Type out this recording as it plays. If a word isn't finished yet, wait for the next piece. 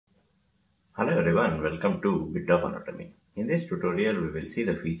Hello everyone, welcome to Bit of Anatomy. In this tutorial, we will see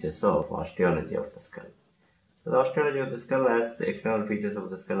the features of osteology of the skull. So the osteology of the skull has the external features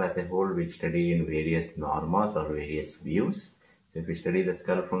of the skull as a whole, which study in various normas or various views. So if we study the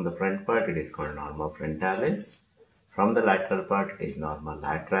skull from the front part, it is called norma frontalis. From the lateral part, it is norma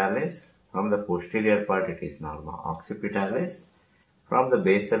lateralis. From the posterior part, it is norma occipitalis. From the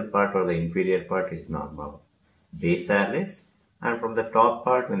basal part or the inferior part is norma basalis. And from the top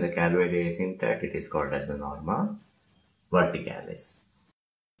part, when the calvaria is intact, it is called as the norma verticalis.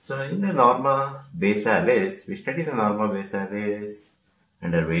 So in the norma basalis, we study the norma basalis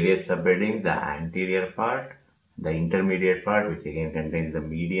under various subheadings: the anterior part, the intermediate part, which again contains the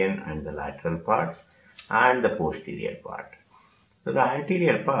median and the lateral parts, and the posterior part. So the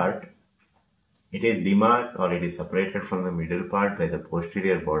anterior part, it is demarked or it is separated from the middle part by the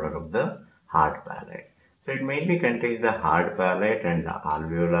posterior border of the hard palate. So it mainly contains the hard palate and the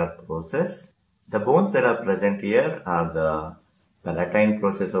alveolar process. The bones that are present here are the palatine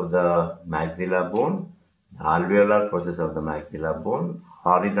process of the maxilla bone, the alveolar process of the maxilla bone,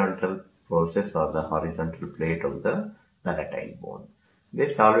 horizontal process or the horizontal plate of the palatine bone.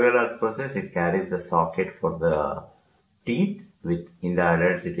 This alveolar process, it carries the socket for the teeth, with in the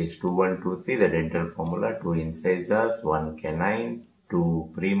adults it is 2, 1, 2, 3, the dental formula, 2 incisors, 1 canine,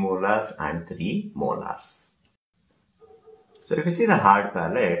 2 premolars and 3 molars. So if you see the hard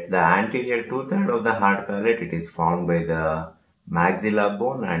palate, the anterior 2/3 of the hard palate, it is formed by the maxilla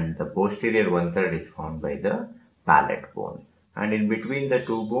bone, and the posterior 1/3 is formed by the palate bone. And in between the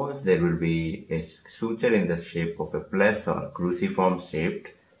two bones, there will be a suture in the shape of a plus or cruciform shaped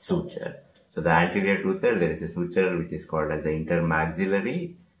suture. So the anterior 2/3, there is a suture which is called as the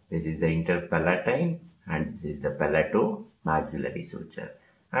intermaxillary. This is the interpalatine, and this is the palato-maxillary suture.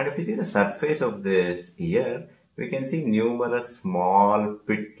 And if you see the surface of this ear, we can see numerous small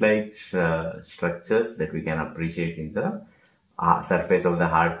pit-like structures that we can appreciate in the surface of the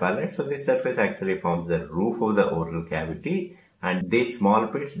hard palate. So this surface actually forms the roof of the oral cavity, and these small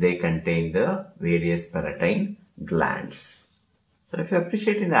pits, they contain the various palatine glands. So if you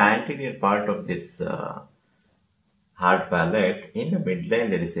appreciate in the anterior part of this hard palate, in the midline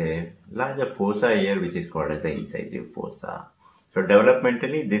there is a larger fossa here which is called as the incisive fossa. So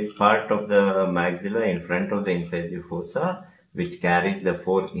developmentally, this part of the maxilla in front of the incisive fossa, which carries the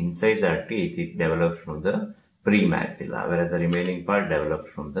 4 incisor teeth, it develops from the premaxilla, whereas the remaining part develops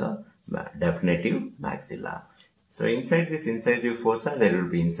from the definitive maxilla. So inside this incisive fossa, there will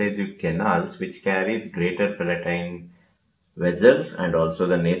be incisive canals which carries greater palatine vessels and also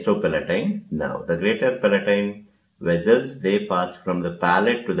the nasopalatine nerve. The greater palatine vessels, they pass from the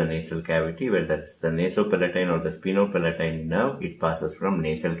palate to the nasal cavity, where that's the nasopalatine or the spinopalatine nerve, it passes from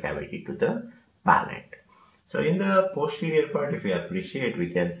nasal cavity to the palate. So in the posterior part, if we appreciate,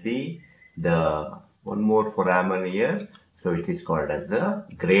 we can see the one more foramen here, so which is called as the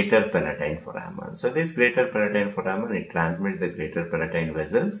greater palatine foramen. So this greater palatine foramen, it transmits the greater palatine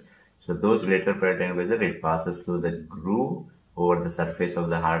vessels. So those greater palatine vessels, it passes through the groove over the surface of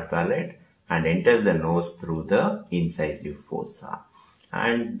the hard palate and enters the nose through the incisive fossa.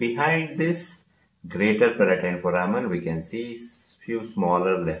 And behind this greater palatine foramen, we can see few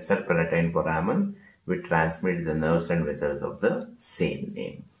smaller, lesser palatine foramen which transmits the nerves and vessels of the same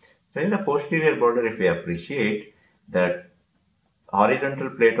name. So in the posterior border, if we appreciate that horizontal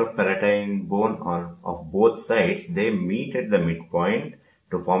plate of palatine bone of both sides, they meet at the midpoint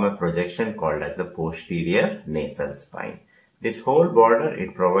to form a projection called as the posterior nasal spine. This whole border,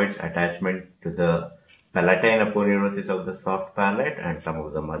 it provides attachment to the palatine aponeurosis of the soft palate and some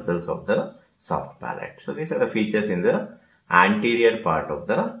of the muscles of the soft palate. So these are the features in the anterior part of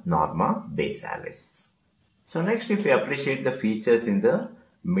the norma basalis. So next, if we appreciate the features in the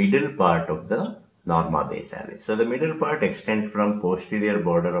middle part of the norma basalis. So the middle part extends from posterior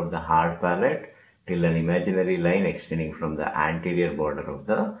border of the hard palate till an imaginary line extending from the anterior border of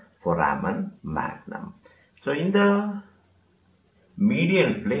the foramen magnum. So in the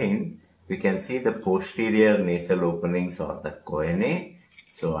median plane, we can see the posterior nasal openings or the choanae.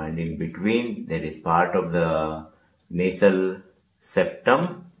 So, and in between, there is part of the nasal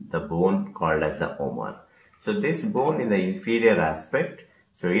septum, the bone called as the omer. So this bone in the inferior aspect,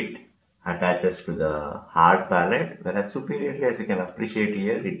 so it attaches to the hard palate, whereas superiorly, as you can appreciate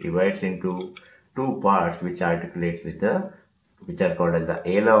here, it divides into two parts which articulates with the, which are called as the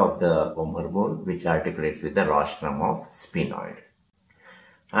ala of the omer bone, which articulates with the rostrum of sphenoid.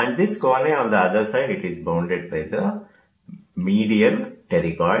 And this choanae on the other side, it is bounded by the medial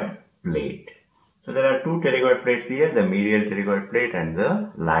pterygoid plate. So there are two pterygoid plates here, the medial pterygoid plate and the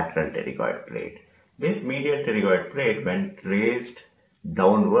lateral pterygoid plate. This medial pterygoid plate, when raised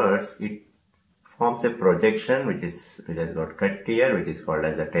downwards, it forms a projection which has got cut here, which is called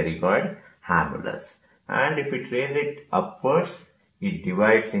as the pterygoid hamulus. And if we trace it upwards, it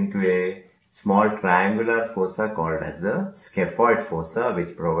divides into a small triangular fossa called as the scaphoid fossa,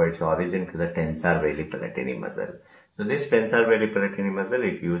 which provides origin to the tensor veli palatini muscle. So this tensor veli palatini muscle,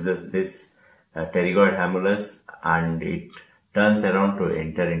 it uses this pterygoid hamulus and it turns around to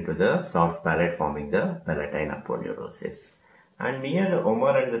enter into the soft palate, forming the palatine aponeurosis. And near the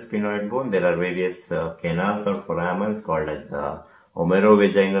omer and the sphenoid bone, there are various canals or foramens called as the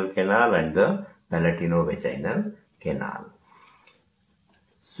omerovaginal canal and the palatinovaginal canal.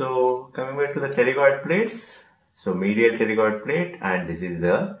 So coming back to the pterygoid plates, so medial pterygoid plate and this is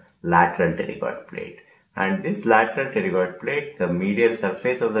the lateral pterygoid plate. And this lateral pterygoid plate, the medial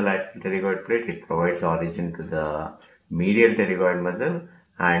surface of the lateral pterygoid plate, it provides origin to the medial pterygoid muscle,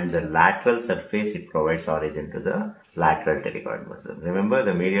 and the lateral surface, it provides origin to the lateral pterygoid muscle. Remember,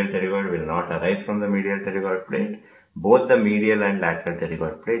 the medial pterygoid will not arise from the medial pterygoid plate. Both the medial and lateral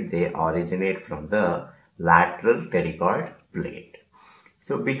pterygoid plate, they originate from the lateral pterygoid plate.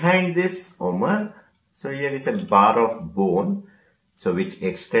 So behind this omer, so here is a bar of bone, so which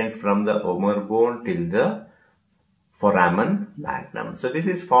extends from the omer bone till the foramen magnum. So this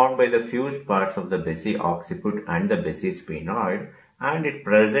is formed by the fused parts of the basi occiput and the basi sphenoid, and it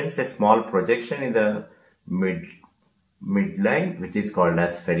presents a small projection in the midline, which is called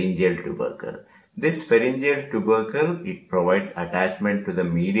as pharyngeal tubercle. This pharyngeal tubercle, it provides attachment to the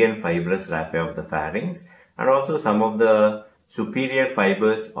median fibrous raphe of the pharynx and also some of the superior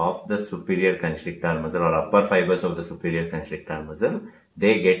fibers of the superior constrictor muscle or upper fibers of the superior constrictor muscle.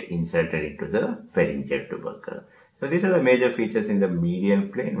 They get inserted into the pharyngeal tubercle. So these are the major features in the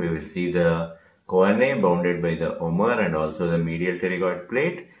median plane. We will see the choanae bounded by the omer and also the medial pterygoid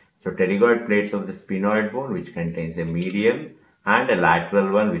plate. So pterygoid plates of the sphenoid bone, which contains a medial and a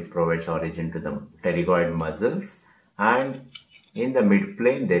lateral one, which provides origin to the pterygoid muscles. And in the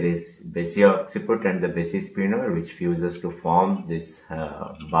midplane, there is basi occiput and the basi sphenoid, which fuses to form this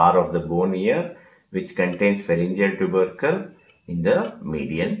bar of the bone here, which contains pharyngeal tubercle in the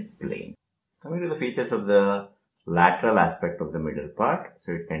median plane. Coming to the features of the lateral aspect of the middle part.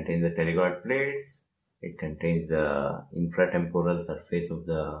 So it contains the pterygoid plates, it contains the infratemporal surface of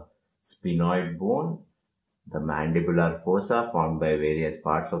the sphenoid bone, the mandibular fossa formed by various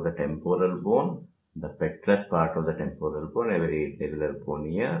parts of the temporal bone, the petrous part of the temporal bone, a very irregular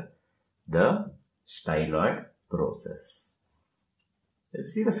bone here, the styloid process. So if you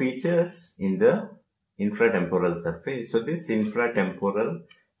see the features in the infratemporal surface, so this infratemporal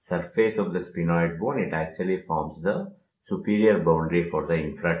surface of the sphenoid bone, it actually forms the superior boundary for the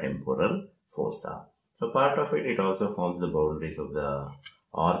infratemporal fossa. So part of it, it also forms the boundaries of the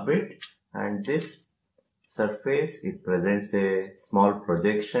orbit, and this surface, it presents a small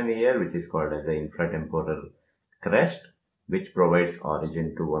projection here, which is called as the infratemporal crest, which provides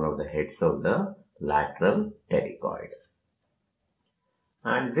origin to one of the heads of the lateral pterygoid.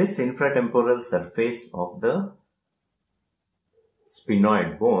 And this infratemporal surface of the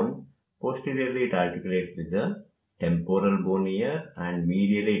sphenoid bone, posteriorly it articulates with the temporal bone here, and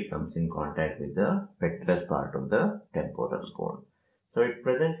medially it comes in contact with the petrous part of the temporal bone. So it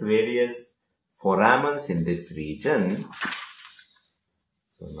presents various foramens in this region.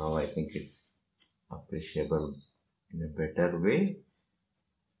 So now I think it's appreciable in a better way.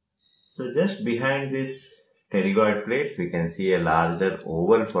 So just behind this pterygoid plates, we can see a larger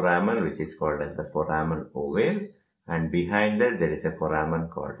oval foramen, which is called as the foramen ovale, and behind that there is a foramen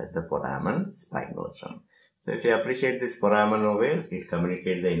called as the foramen spinosum. So if you appreciate this foramen ovale, it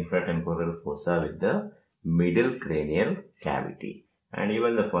communicates the infratemporal fossa with the middle cranial cavity, and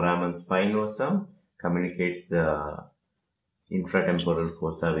even the foramen spinosum communicates the infratemporal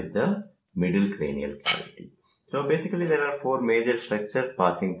fossa with the middle cranial cavity. So basically there are four major structures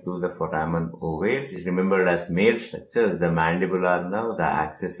passing through the foramen ovale, which is remembered as male structures: the mandibular nerve, the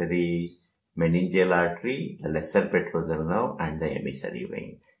accessory meningeal artery, the lesser petrosal nerve, and the emissary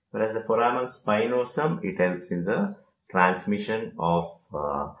vein. Whereas the foramen spinosum, it helps in the transmission of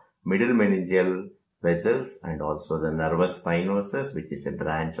middle meningeal vessels and also the nervus spinosus, which is a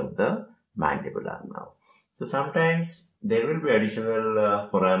branch of the mandibular nerve. So sometimes there will be additional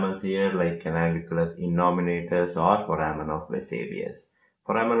foramens here like canaliculus innominatus or foramen of vesalius.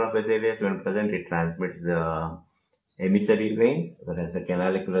 Foramen of vesalius, when present, it transmits the emissary veins, whereas the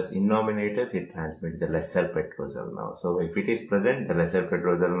canaliculus innominatus, it transmits the lesser petrosal nerve. So if it is present, the lesser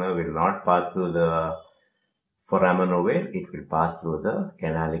petrosal nerve will not pass through the foramen ovale, it will pass through the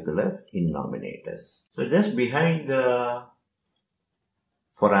canaliculus innominatus. So just behind the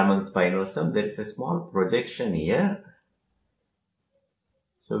foramen spinosum, there is a small projection here.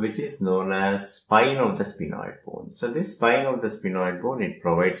 so which is known as spine of the sphenoid bone. So this spine of the sphenoid bone, it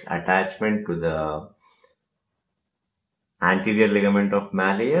provides attachment to the anterior ligament of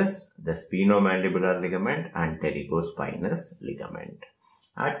malleus, the sphenomandibular ligament and pterygospinous ligament.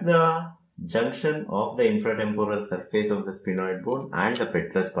 At the junction of the infratemporal surface of the sphenoid bone and the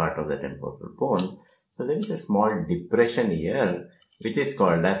petrous part of the temporal bone, so there is a small depression here which is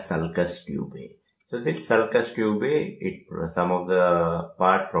called as sulcus tubae. So this sulcus tubae, some of the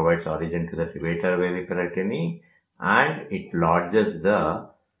part provides origin to the levator veliperitini and it lodges the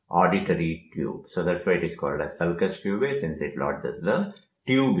auditory tube. So that's why it is called as sulcus tubae, since it lodges the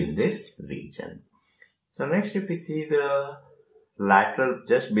tube in this region. So next, if we see the lateral,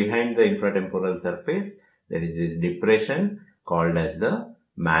 just behind the infratemporal surface, there is this depression called as the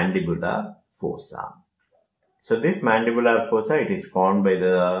mandibular fossa. So this mandibular fossa, it is formed by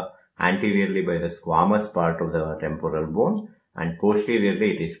the anteriorly by the squamous part of the temporal bone and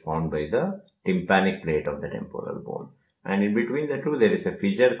posteriorly it is formed by the tympanic plate of the temporal bone. And in between the two, there is a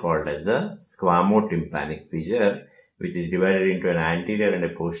fissure called as the squamotympanic fissure, which is divided into an anterior and a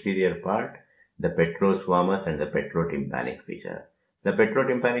posterior part, the petrosquamous and the petrotympanic fissure. The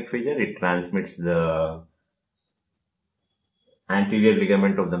petrotympanic fissure, it transmits the anterior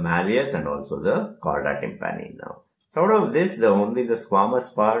ligament of the malleus and also the chorda tympani now. So out of this, only the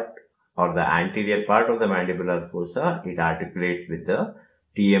squamous part or the anterior part of the mandibular fossa, it articulates with the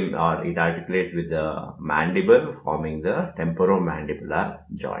it articulates with the mandible, forming the temporomandibular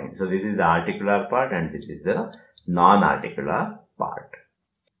joint. So this is the articular part and this is the non-articular part.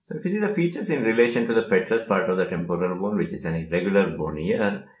 So if you see the features in relation to the petrous part of the temporal bone, which is an irregular bone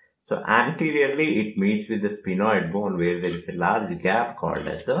here. So anteriorly it meets with the sphenoid bone where there is a large gap called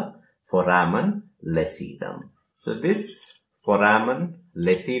as the foramen lucidum. So this foramen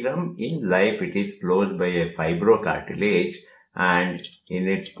lucidum, in life it is closed by a fibrocartilage, and in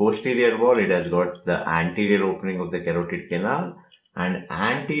its posterior wall it has got the anterior opening of the carotid canal, and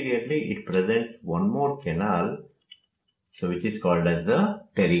anteriorly it presents one more canal, so which is called as the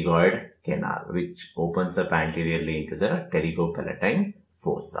pterygoid canal, which opens up anteriorly into the pterygopalatine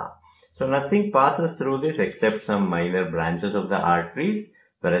fossa. So nothing passes through this except some minor branches of the arteries,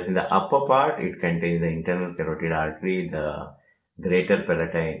 whereas in the upper part it contains the internal carotid artery, the greater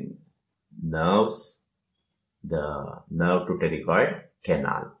palatine nerves, the nerve to pterygoid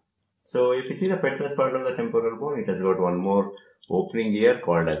canal. So if you see the petrous part of the temporal bone, it has got one more opening here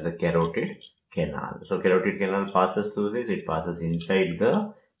called as the carotid canal. So carotid canal passes through this, it passes inside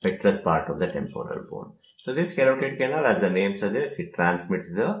the petrous part of the temporal bone. So this carotid canal, as the name suggests, it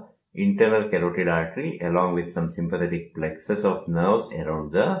transmits the internal carotid artery along with some sympathetic plexus of nerves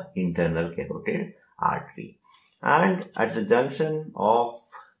around the internal carotid artery. And at the junction of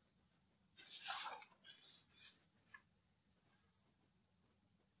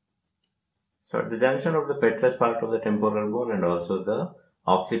the petrous part of the temporal bone and also the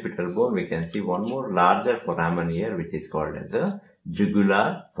occipital bone, we can see one more larger foramen here, which is called as the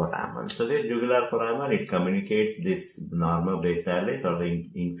jugular foramen. So this jugular foramen, it communicates this norma basalis or the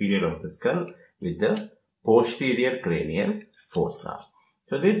inferior of the skull with the posterior cranial fossa.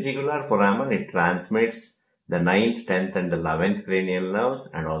 So this jugular foramen, it transmits the 9th, 10th and the 11th cranial nerves,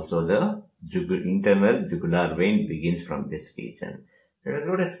 and also the internal jugular vein begins from this region. It has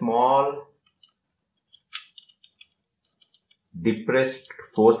got a small depressed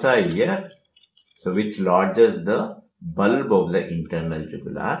fossa here, so which lodges the bulb of the internal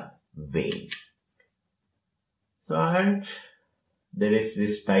jugular vein. So and there is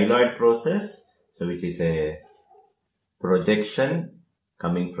this styloid process, so which is a projection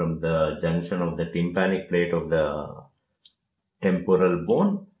coming from the junction of the tympanic plate of the temporal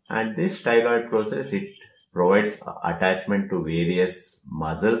bone, and this styloid process, it provides attachment to various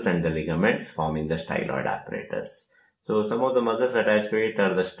muscles and the ligaments forming the styloid apparatus. So some of the muscles attached to it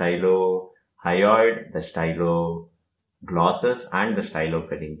are the stylohyoid, the styloglossus and the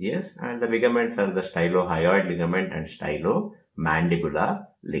stylopharyngeus, and the ligaments are the stylohyoid ligament and stylomandibular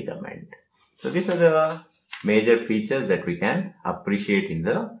ligament. So these are the major features that we can appreciate in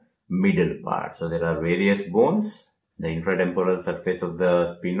the middle part. So there are various bones, the infratemporal surface of the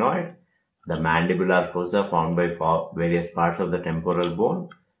sphenoid, the mandibular fossa formed by various parts of the temporal bone,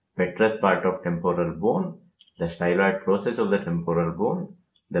 petrous part of temporal bone, the styloid process of the temporal bone,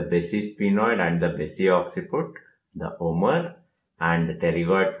 the basisphenoid and the basiocciput, the omer, and the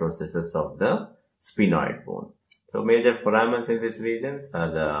pterygoid processes of the sphenoid bone. So major foramens in these regions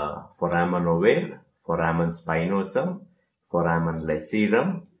are the foramen ovale, foramen spinosum, foramen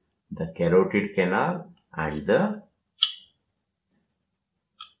lucidum, the carotid canal, and the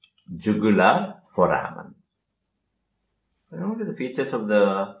jugular foramen. Now to the features of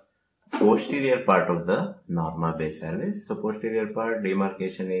the posterior part of the norma basalis. So posterior part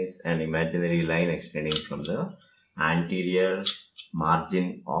demarcation is an imaginary line extending from the anterior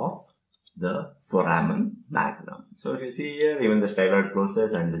margin of the foramen magnum. So if you see here, even the styloid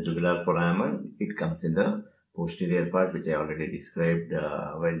process and the jugular foramen, it comes in the posterior part, which I already described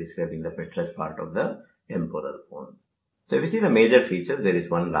while describing the petrous part of the temporal bone. So if you see the major features, there is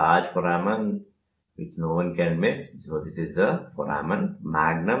one large foramen which no one can miss. So this is the foramen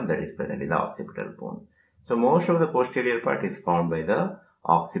magnum that is present in the occipital bone. So most of the posterior part is formed by the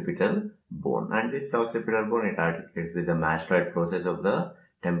occipital bone, and this occipital bone, it articulates with the mastoid process of the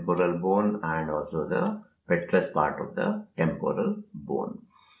temporal bone and also the petrous part of the temporal bone.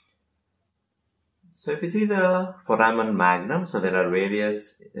 So if you see the foramen magnum, so there are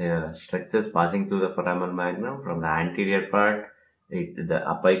various structures passing through the foramen magnum. From the anterior part, the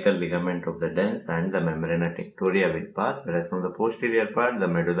apical ligament of the dens and the membrana tectoria will pass, whereas from the posterior part, the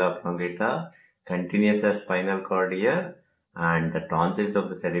medulla oblongata, continuous as spinal cord here, and the tonsils of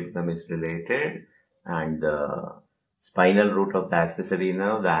the cerebellum is related, and the spinal root of the accessory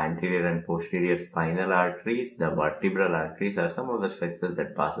nerve, the anterior and posterior spinal arteries, the vertebral arteries are some of the structures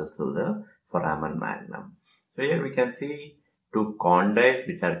that passes through the foramen magnum. So here we can see two condyles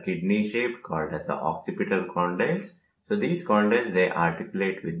which are kidney shaped, called as the occipital condyles. So these condyles, they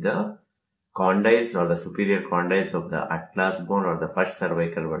articulate with the condyles or the superior condyles of the atlas bone or the first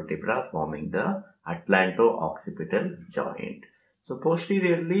cervical vertebra, forming the atlanto-occipital joint. So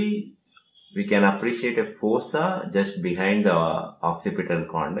posteriorly, we can appreciate a fossa just behind the occipital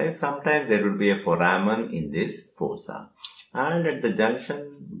condyle. Sometimes there will be a foramen in this fossa. And at the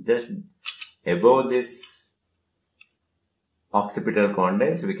junction, just above this occipital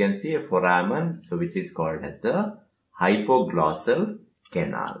condyles, we can see a foramen, so which is called as the hypoglossal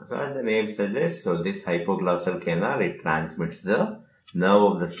canal. So as the name suggests, so this hypoglossal canal, it transmits the nerve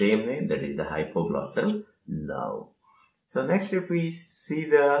of the same name, that is the hypoglossal nerve. So next, if we see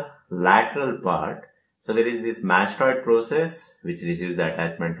the lateral part, so there is this mastoid process which receives the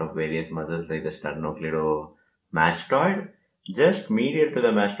attachment of various muscles like the sternocleidomastoid. Just medial to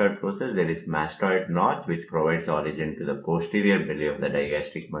the mastoid process, there is mastoid notch which provides origin to the posterior belly of the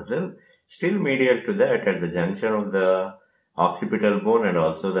digastric muscle. Still medial to that, at the junction of the occipital bone and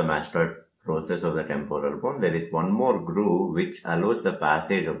also the mastoid process of the temporal bone, there is one more groove which allows the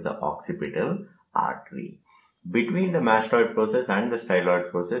passage of the occipital artery. Between the mastoid process and the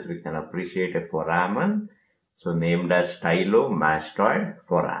styloid process, we can appreciate a foramen, so named as stylomastoid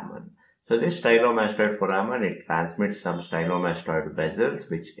foramen. So this stylomastoid foramen, it transmits some stylomastoid vessels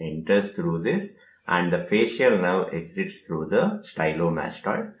which enters through this, and the facial nerve exits through the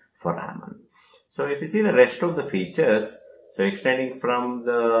stylomastoid foramen. So if you see the rest of the features, so extending from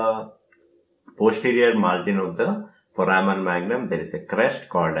the posterior margin of the foramen magnum, there is a crest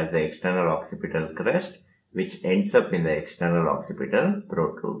called as the external occipital crest, which ends up in the external occipital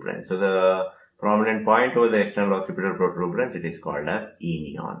protuberance. So the prominent point over the external occipital protuberance, it is called as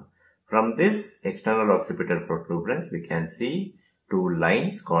enion. From this external occipital protuberance, we can see two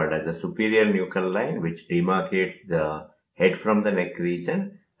lines called as the superior nuchal line, which demarcates the head from the neck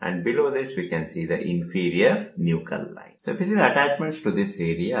region, and below this we can see the inferior nuchal line. So if you see the attachments to this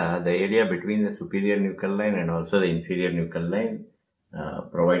area, the area between the superior nuchal line and also the inferior nuchal line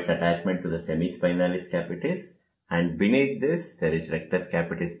provides attachment to the semispinalis capitis, and beneath this there is rectus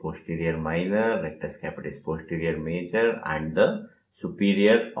capitis posterior minor, rectus capitis posterior major, and the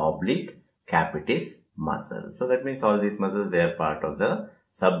superior oblique capitis muscle. So that means all these muscles, they are part of the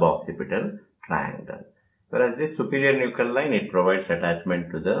suboccipital triangle. Whereas this superior nuchal line, it provides attachment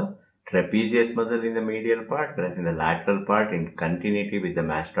to the trapezius muscle in the medial part, whereas in the lateral part, in continuity with the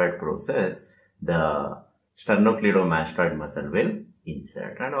mastoid process, the sternocleidomastoid muscle will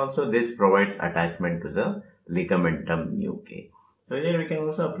insert, and also this provides attachment to the ligamentum nuchae. So here we can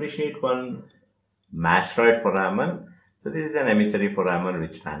also appreciate one mastoid foramen. So this is an emissary foramen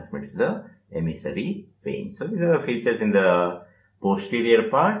which transmits the emissary vein. So these are the features in the posterior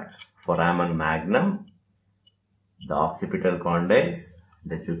part: foramen magnum, the occipital condyles,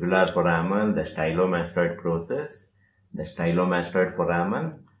 the jugular foramen, the stylomastoid process, the stylomastoid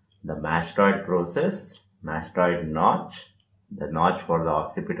foramen, the mastoid process, mastoid notch, the notch for the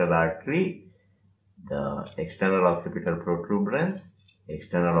occipital artery, the external occipital protuberance,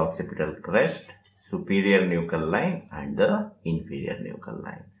 external occipital crest, superior nuchal line, and the inferior nuchal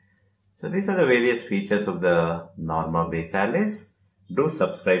line. So these are the various features of the norma basalis. Do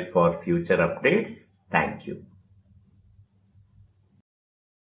subscribe for future updates. Thank you.